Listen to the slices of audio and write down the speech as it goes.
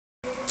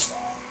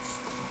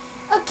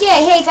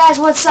Okay, hey guys,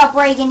 what's up?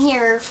 Reagan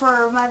here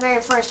for my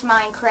very first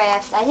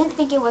Minecraft. I didn't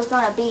think it was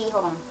gonna be.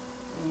 Hold on,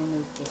 let me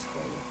move this for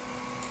you.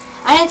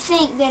 I didn't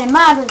think that in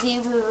my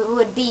review it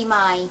would be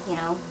my,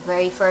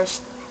 very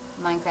first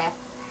Minecraft,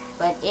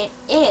 but it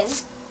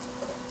is,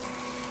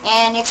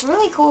 and it's a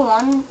really cool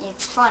one.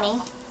 It's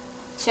funny,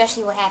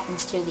 especially what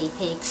happens to the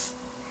pigs,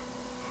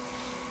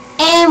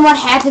 and what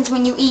happens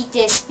when you eat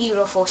this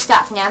beautiful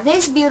stuff. Now,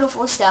 this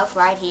beautiful stuff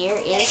right here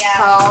is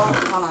called.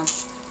 Hold on.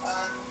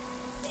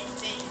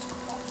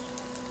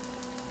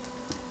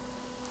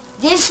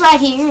 This right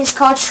here is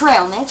called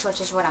trail mix,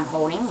 which is what I'm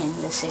holding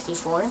in the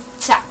 64.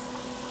 So,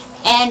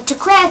 and to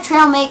craft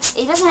trail mix,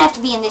 it doesn't have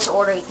to be in this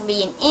order. It can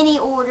be in any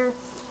order,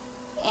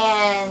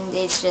 and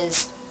it's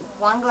just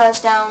 1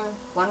 glowstone,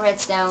 1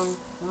 redstone,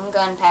 1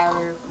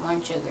 gunpowder,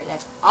 1 sugar.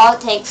 That's all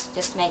it takes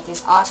just to make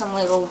this awesome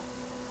little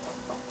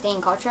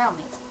thing called trail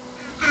mix.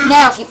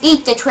 Now, if you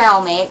eat the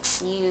trail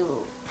mix,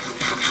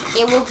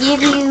 it will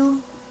give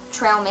you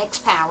trail mix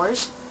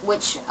powers,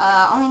 which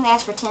only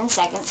lasts for 10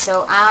 seconds,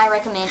 so I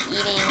recommend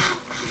eating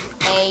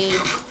a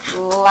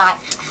lot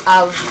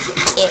of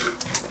it.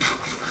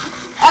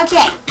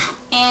 Okay,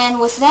 and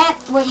with that,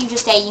 what you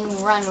just ate, you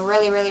can run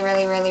really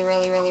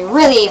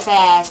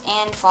fast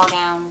and fall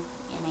down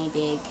in a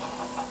big,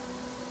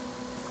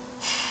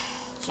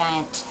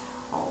 giant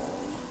hole.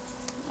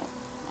 Yep,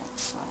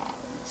 that's what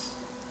happens.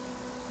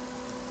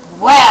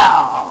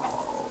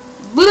 Well,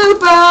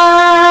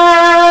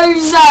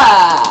 bloopers!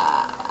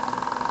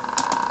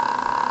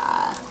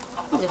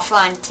 There's a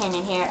fun tin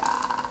in here.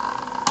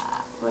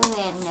 We're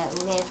letting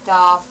it lift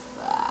off.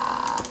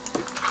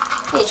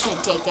 It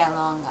shouldn't take that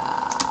long.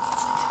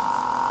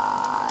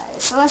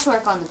 So let's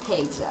work on the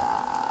pigs.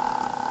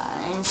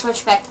 And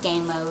switch back to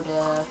game mode,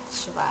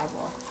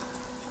 survival.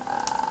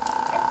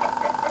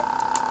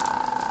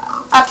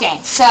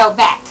 Okay, so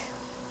back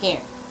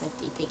here with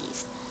the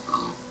piggies.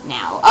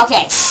 Now,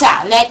 okay, so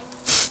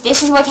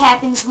this is what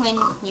happens when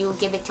you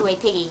give it to a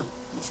piggy,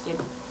 Mr.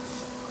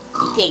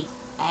 Pig.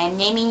 I am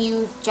naming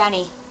you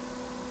Johnny.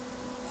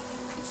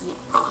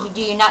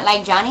 Do you not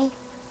like Johnny?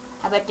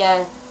 How about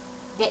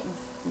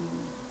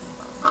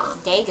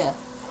Dega?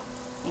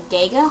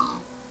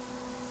 Dega?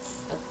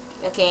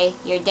 Okay,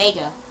 you're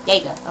Dega.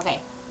 Dega.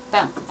 Okay.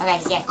 Boom. Okay,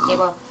 yeah, they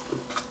will.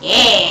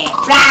 Yeah!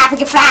 Fly,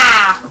 piggy,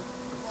 fly!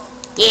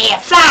 Yeah,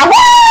 fly! Woo!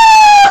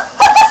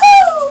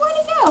 Where'd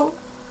it go?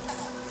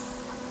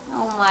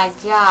 Oh my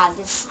god,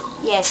 this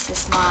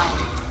mod.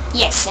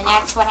 Yes, and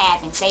that's what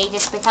happens. They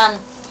just become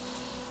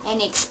an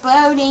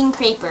exploding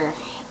creeper.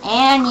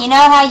 And you know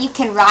how you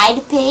can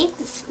ride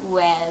pigs?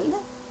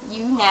 Well,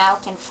 you now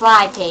can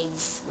fly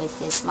pigs with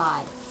this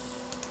mod.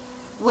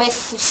 With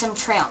some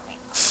trail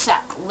mix. So,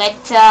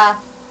 let's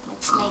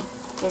make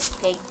this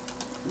pig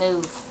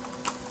move.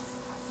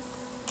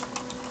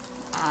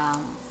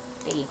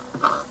 Piggy.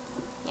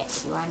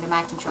 Yes, you are under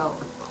my control,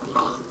 piggy.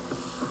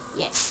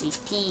 Yes, he's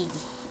pig.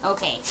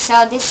 Okay,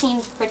 so this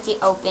seems pretty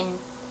open.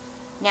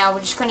 Now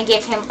we're just gonna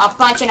give him a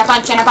bunch and a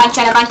bunch and a bunch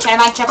and a bunch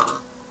and a bunch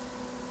of...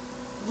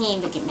 He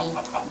ain't look at me.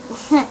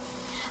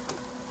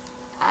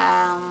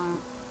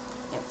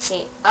 Let's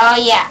see. Oh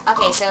yeah.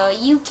 Okay, so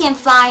you can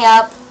fly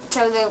up.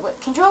 So the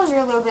controls are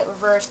a little bit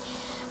reversed.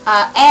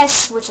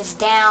 S, which is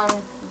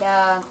down,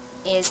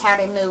 is how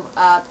to move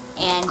up,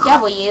 and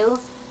W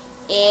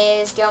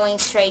is going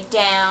straight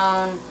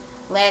down.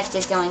 Left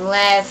is going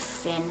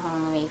left, and hold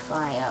on, let me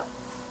fly up.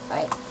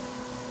 Right.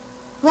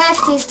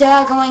 Left is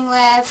going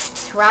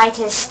left. Right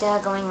is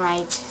going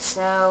right.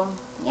 So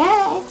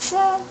yeah, it's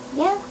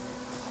yeah.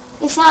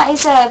 It's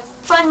a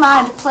fun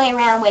mod to play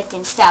around with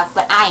and stuff,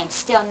 but I am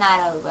still not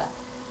over.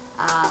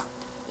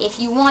 If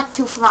you want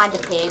to fly the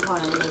pig,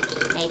 hold on, let me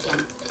make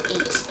him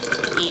eat.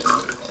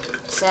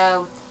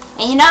 So,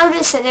 and you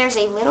notice that there's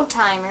a little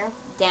timer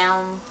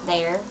down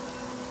there.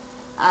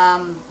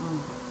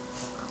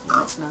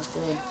 That smells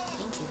good.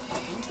 Thank you,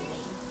 lady.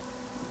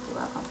 You're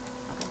welcome.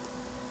 Okay.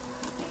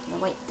 No,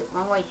 wait, the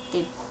wrong way,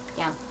 dude.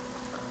 Down.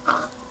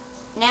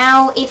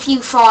 Now, if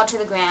you fall to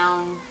the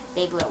ground,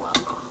 they blow up.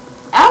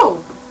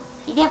 Oh!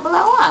 He didn't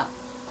blow up.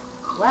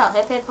 Well,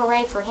 hip hip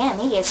hooray for him.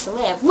 He gets to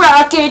live.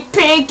 Rocket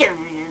pig! Thank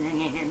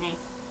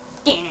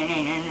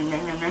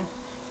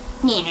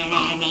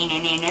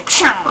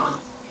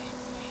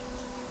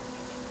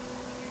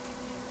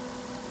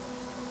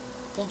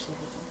you,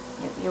 Regan.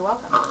 You're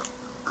welcome.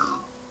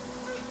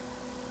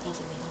 Thank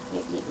you,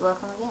 Regan. You're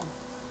welcome again.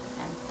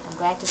 I'm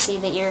glad to see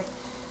that you're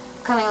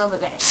coming a little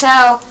bit better.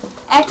 So,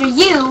 after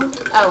you...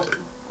 Oh,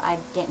 I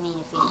didn't mean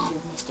to feed you,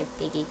 Mr.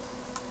 Piggy.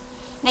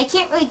 And I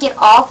can't really get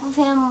off of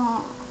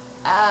him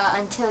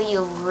until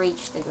you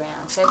reach the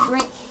ground. So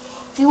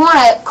if you want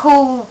a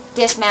cool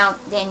dismount,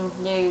 then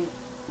you're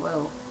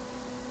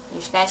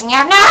spazzing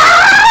out. No!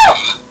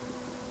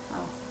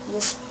 Oh,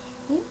 just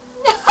no!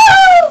 No!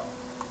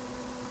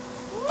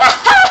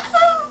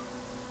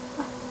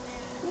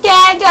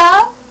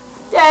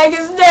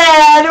 Daga's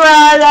dead.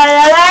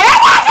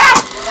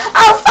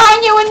 I'll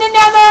find you in the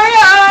nether.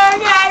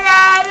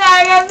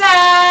 Daga's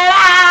dead.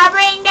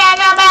 Bring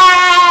Daga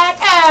back.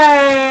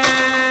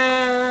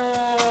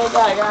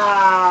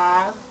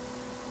 Daga.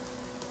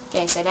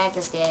 Okay, so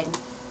Dagger's dead.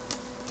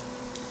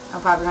 I'm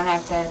probably gonna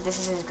have to... This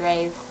is his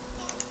grave.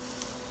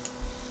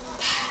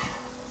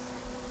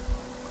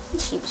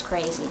 This sheep's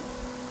crazy.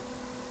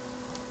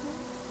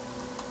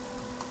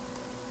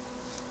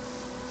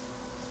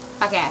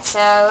 Okay, so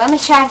let me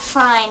try to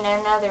find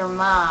another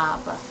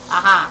mob.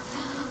 Aha.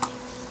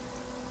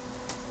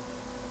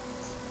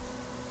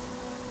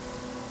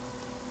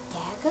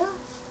 Dagger?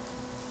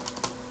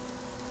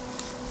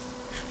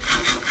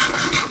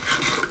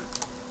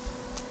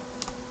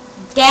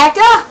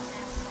 Dagger?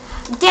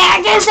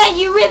 Dagger, is that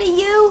really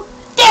you?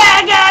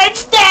 Dagger!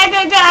 It's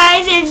Dagger,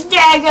 guys! It's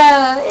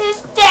Dagger!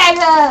 It's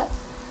Dagger!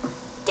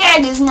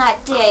 Dagger's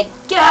not dead.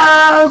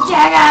 Go,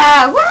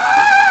 Dagger! Woo!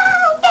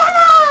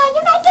 Dagger!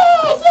 You're not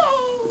dead!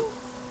 Yay!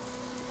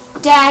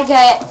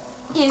 Dagger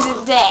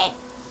isn't dead.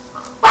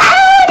 Woo!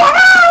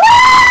 Dagger!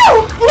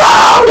 Woo!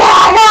 No,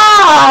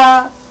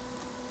 Dagger!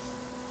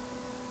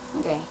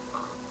 Okay.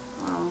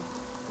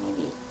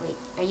 Maybe. Wait.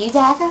 Are you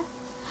Dagger?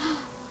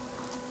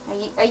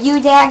 Are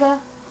you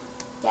Dagger?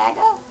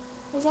 Dagger?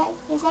 Is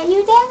that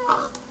you,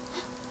 Dagger?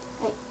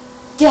 Hey,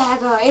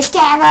 Dagger! It's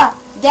Dagger!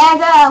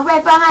 Dagger!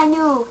 Right behind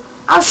you!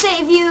 I'll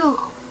save you!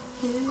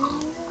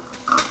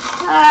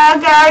 Oh,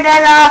 go,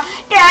 Dagger!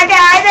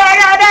 Dagger!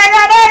 Dagger!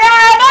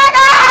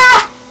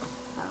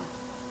 Oh,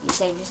 you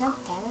saved yourself,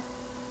 Dagger?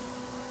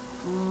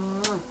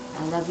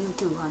 I love you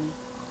too, honey.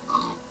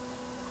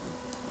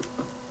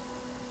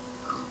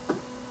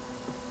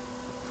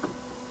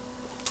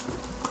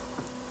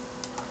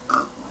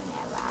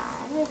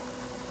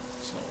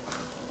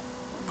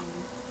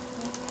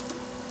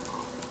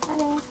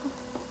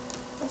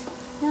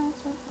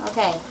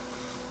 Okay.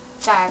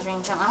 Sorry, I was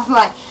reading something off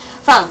my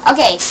phone.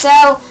 Okay,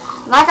 so,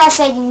 like I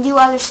said, you can do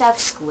other stuff.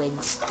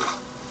 Squids.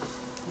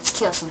 Let's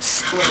kill some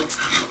squids.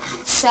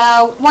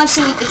 So, once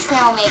you eat the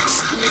trail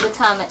mix, you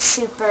become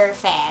super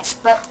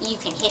fast. But you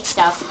can hit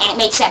stuff, and it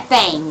makes that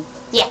bang.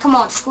 Yeah, come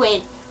on,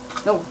 squid.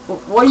 No,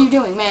 what are you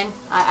doing, man?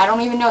 I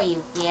don't even know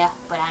you. Yeah,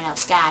 but I know.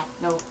 Sky.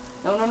 No.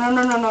 No.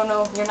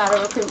 You're not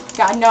a recruit.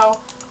 God,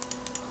 no.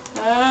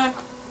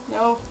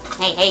 No.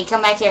 Hey,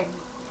 come back here.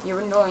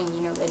 You're annoying,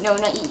 you know that. No,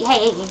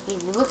 hey,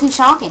 you're looking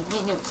shocking.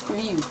 Hey, no, screw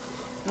you.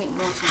 Make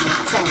more from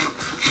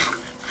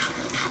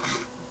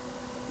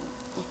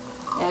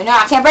No,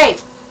 I can't breathe.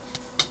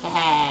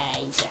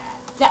 Hey,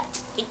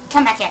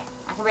 come back here.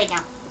 I can breathe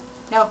now.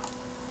 No,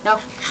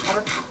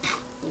 never.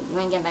 You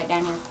ain't getting back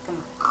down here.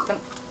 Come.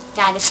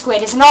 God, this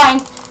squid is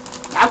annoying.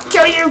 I'll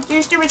kill you,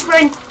 you stupid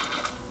squid.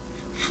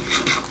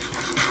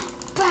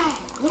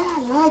 Yeah,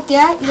 you like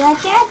that? You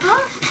like that,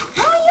 huh?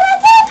 Oh, you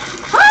like that?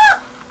 Huh?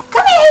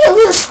 Come here, you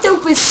little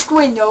stupid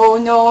squid. No.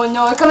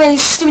 Come here, you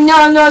stupid.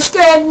 No,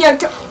 squid. No,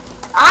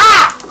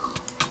 ah!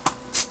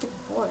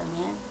 Stupid water,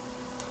 man.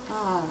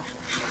 Oh.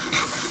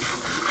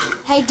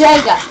 Hey,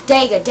 Dagger.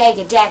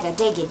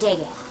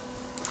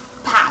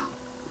 Pop.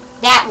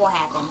 That will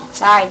happen.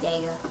 Sorry,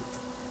 Dagger.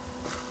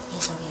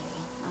 It's okay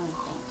again. Oh,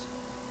 thanks.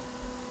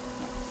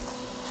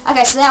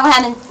 Okay, so that will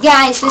happen.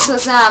 Guys, this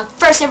was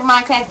first ever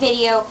Minecraft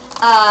video,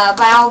 but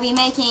I'll be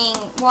making,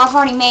 well, I've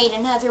already made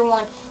another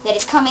one that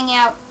is coming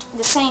out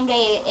the same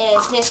day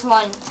as this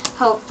one,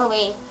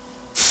 hopefully.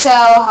 So,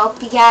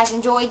 hope you guys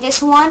enjoyed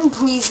this one.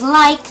 Please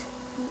like,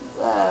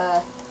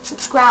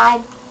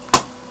 subscribe,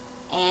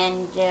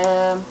 and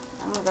I'm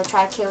going to go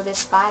try to kill this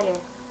spider.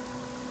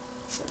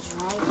 So it's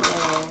right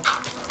there.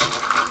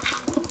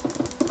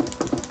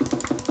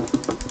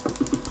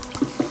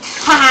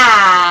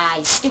 Ha!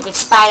 You stupid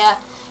spider!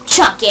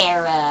 Chunk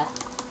error!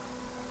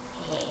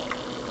 Hey.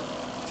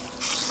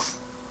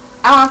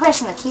 Oh, I'm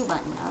pressing the Q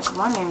button. I was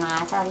wondering why.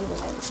 I thought he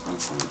was like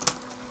dispensing.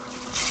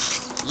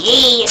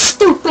 Yeah, you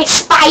stupid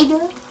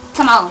spider!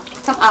 Come on.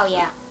 Oh,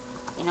 yeah.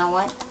 You know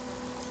what?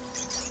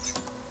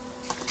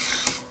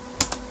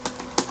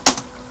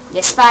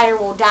 This spider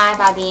will die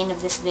by the end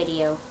of this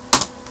video.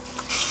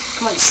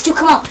 Come on, Stu,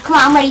 come on,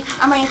 I'm ready.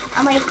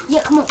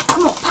 Yeah, come on,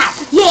 pop.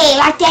 Yeah,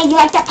 like that, you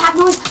like that pop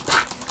noise?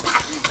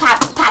 Pop.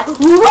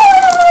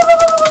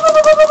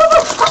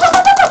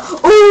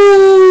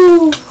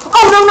 Ooh!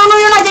 Oh, no,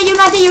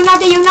 you're not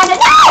there, no!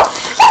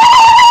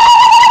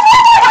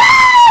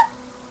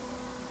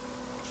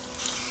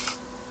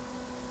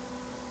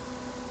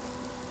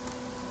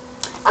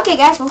 Okay,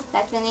 guys, well,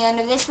 that's been the end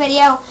of this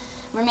video.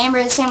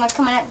 Remember, the same one's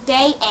coming up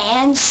today,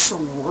 and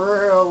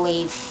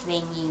swirly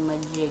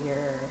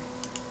thingy-majigger.